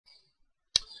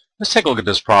Let's take a look at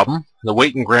this problem. The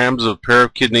weight in grams of a pair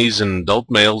of kidneys in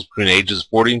adult males between ages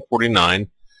 40 and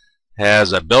 49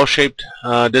 has a bell-shaped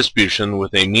distribution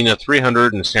with a mean of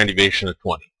 300 and a standard deviation of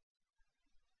 20.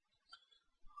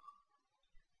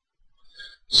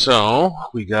 So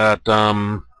we got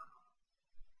our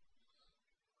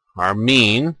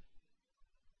mean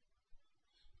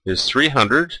is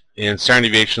 300 and standard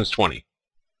deviation is 20.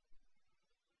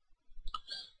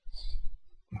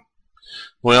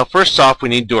 Well, first off, we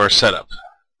need to do our setup.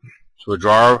 So we'll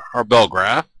draw our bell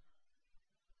graph.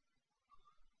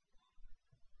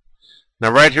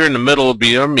 Now right here in the middle will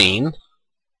be our mean,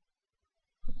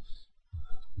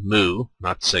 mu,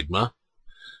 not sigma,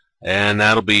 and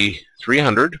that'll be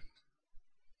 300.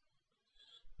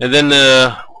 And then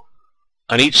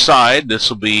on each side, this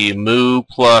will be mu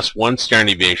plus 1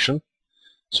 standard deviation.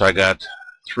 So I got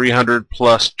 300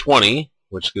 plus 20,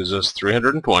 which gives us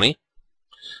 320.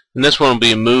 And this one will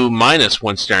be mu minus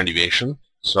 1 standard deviation.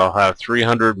 So I'll have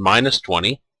 300 minus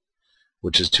 20,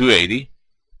 which is 280.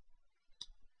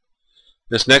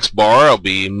 This next bar will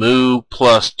be mu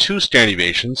plus 2 standard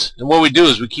deviations. And what we do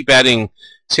is we keep adding,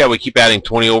 see how we keep adding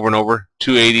 20 over and over?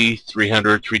 280,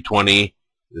 300, 320.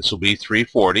 This will be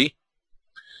 340.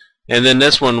 And then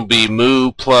this one will be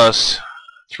mu plus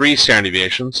 3 standard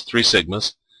deviations, 3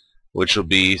 sigmas, which will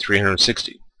be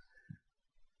 360.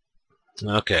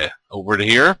 Okay, over to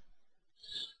here.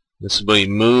 This will be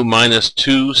mu minus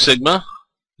 2 sigma.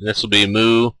 And this will be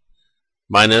mu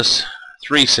minus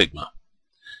 3 sigma.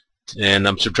 And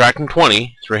I'm subtracting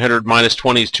 20. 300 minus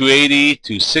 20 is 280,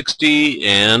 260,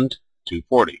 and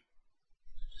 240.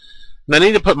 And I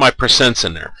need to put my percents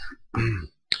in there.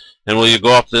 And we'll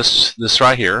go up this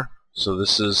right here. So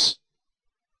this is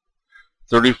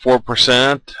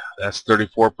 34%. That's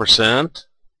 34%.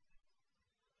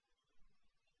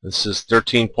 This is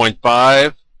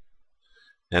 13.5,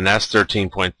 and that's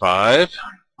 13.5.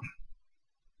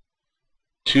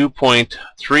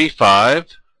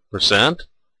 2.35%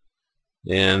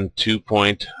 and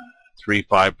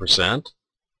 2.35%.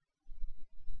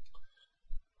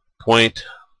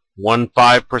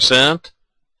 0.15%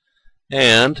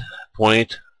 and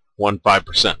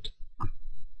 0.15%.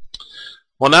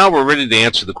 Well, now we're ready to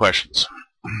answer the questions.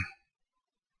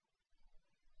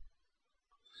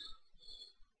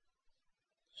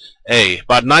 A.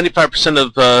 About 95%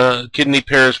 of kidney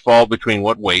pairs fall between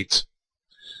what weights?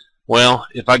 Well,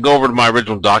 if I go over to my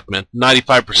original document,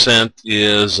 95%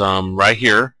 is right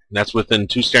here, and that's within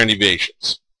 2 standard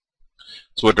deviations.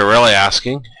 So what they're really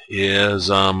asking is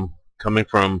coming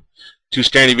from 2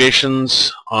 standard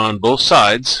deviations on both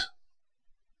sides.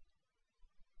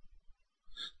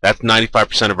 That's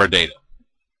 95% of our data.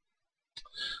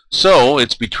 So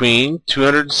it's between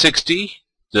 260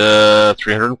 to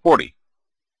 340.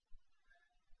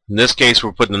 In this case,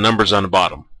 we're putting the numbers on the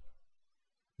bottom.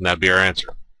 And that'd be our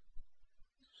answer.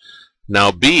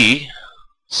 Now B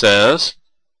says,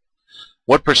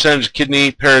 what percentage of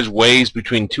kidney pairs weighs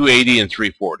between 280 and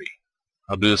 340?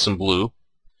 I'll do this in blue.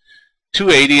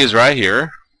 280 is right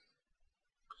here.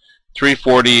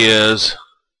 340 is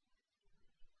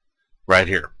right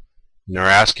here. And they're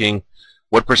asking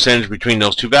what percentage between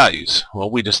those two values. Well,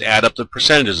 we just add up the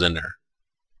percentages in there.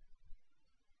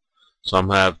 So I'm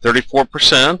going to have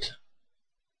 34%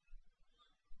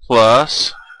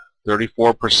 plus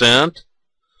 34%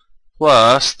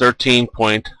 plus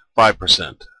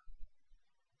 13.5%.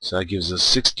 So that gives us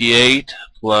 68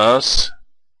 plus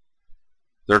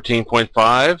 13.5.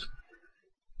 Let's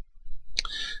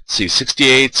see,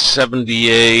 68,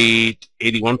 78,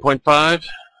 81.5.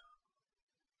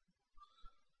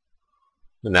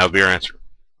 And that would be our answer.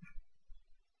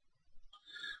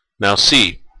 Now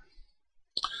C.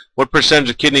 What percentage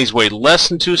of kidneys weigh less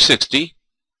than 260?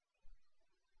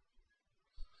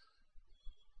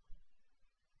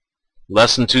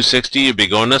 Less than 260, you'd be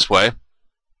going this way.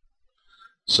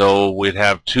 So we'd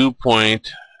have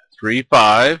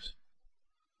 2.35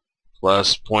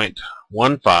 plus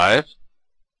 0.15.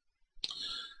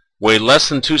 Weigh less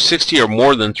than 260 or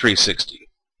more than 360.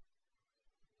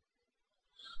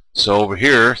 So over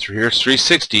here, here's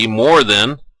 360, more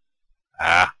than,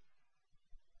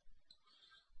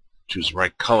 choose the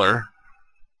right color.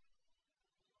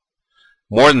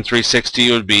 More than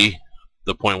 360 would be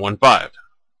the 0.15.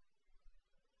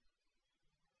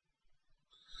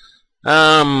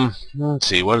 Let's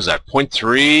see, what is that?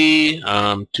 0.3,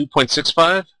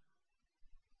 2.65?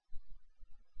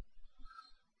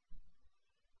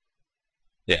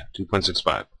 Yeah,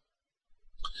 2.65.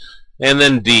 And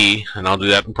then D, and I'll do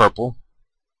that in purple.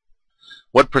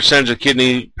 What percentage of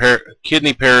kidney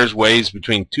pairs weighs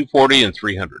between 240 and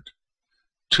 300?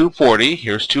 240,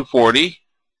 here's 240,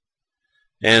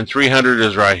 and 300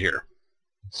 is right here.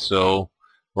 So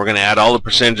we're going to add all the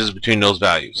percentages between those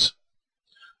values.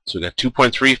 So we got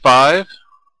 2.35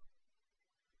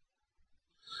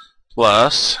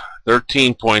 plus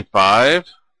 13.5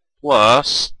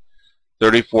 plus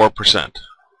 34%.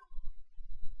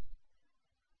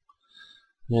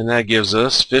 And that gives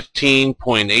us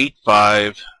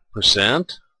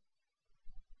 15.85%.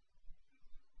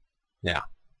 Yeah,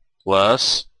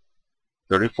 plus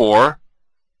 34,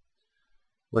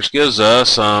 which gives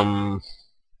us 49.85%.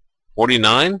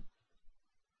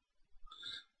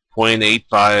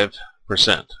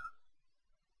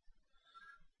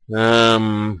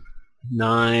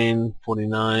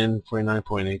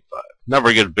 49.85. Not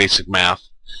very good at basic math,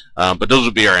 but those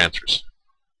would be our answers.